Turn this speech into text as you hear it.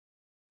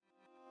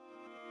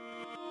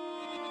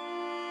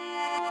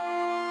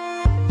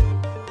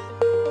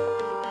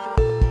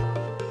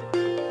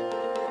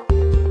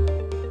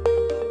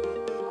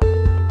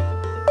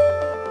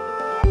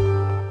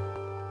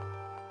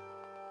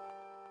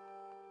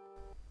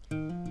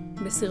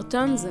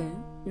בסרטון זה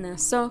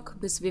נעסוק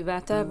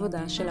בסביבת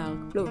העבודה של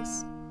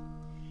ארכפלוס.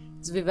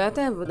 סביבת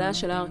העבודה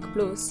של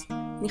ארכפלוס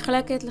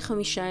נחלקת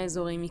ל5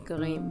 אזורים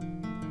עיקריים.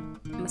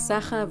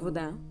 מסך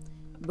העבודה,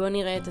 בו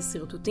נראה את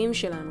הסרטוטים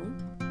שלנו,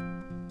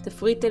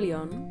 תפריט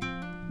עליון,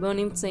 בו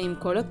נמצאים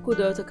כל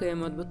הפקודות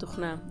הקיימות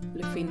בתוכנה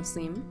לפי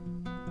נושאים,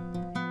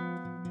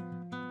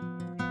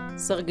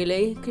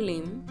 סרגלי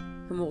כלים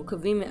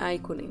המורכבים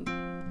מאייקונים.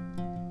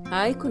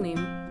 האייקונים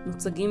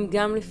מוצגים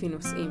גם לפי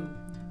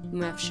נושאים,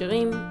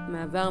 ומאפשרים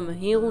מעבר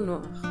מהיר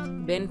ונוח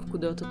בין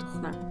פקודות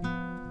התוכנה.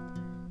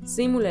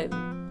 שימו לב,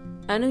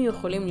 אנו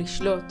יכולים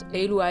לשלוט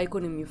אילו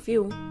אייקונים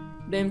יופיעו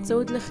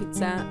באמצעות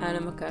לחיצה על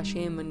המקש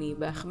הימני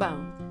בעכבר,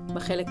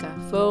 בחלק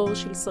האפור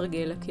של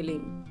סרגל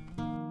הכלים.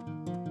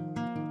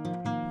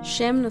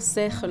 שם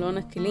נושא חלון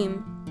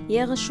הכלים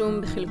יהיה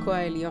רשום בחלקו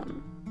העליון.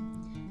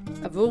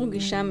 עבור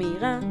גישה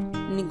מהירה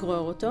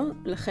נגרור אותו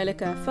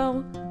לחלק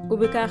האפור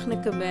ובכך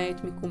נקבע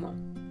את מיקומו.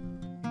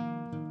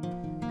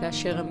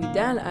 כאשר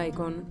עמידה על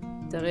אייקון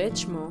תראה את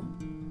שמו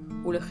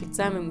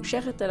ולחיצה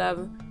ממושכת עליו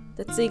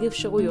תציג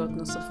אפשרויות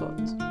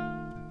נוספות.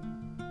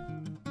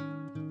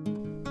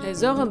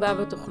 האזור הבא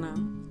בתוכנה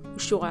הוא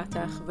שורת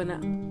ההכוונה.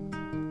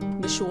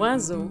 בשורה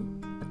זו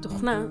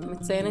התוכנה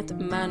מציינת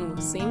מה אנו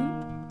עושים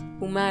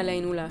ומה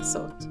עלינו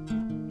לעשות.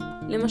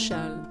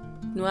 למשל,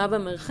 תנועה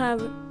במרחב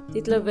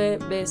תתלווה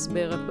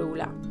בהסבר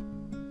הפעולה.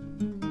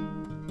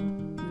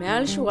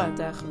 מעל שורת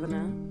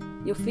ההכוונה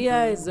יופיע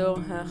האזור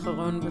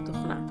האחרון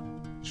בתוכנה,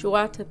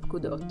 שורת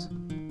הפקודות,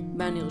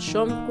 בה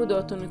נרשום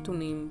פקודות או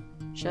נתונים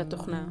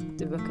שהתוכנה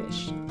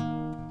תבקש.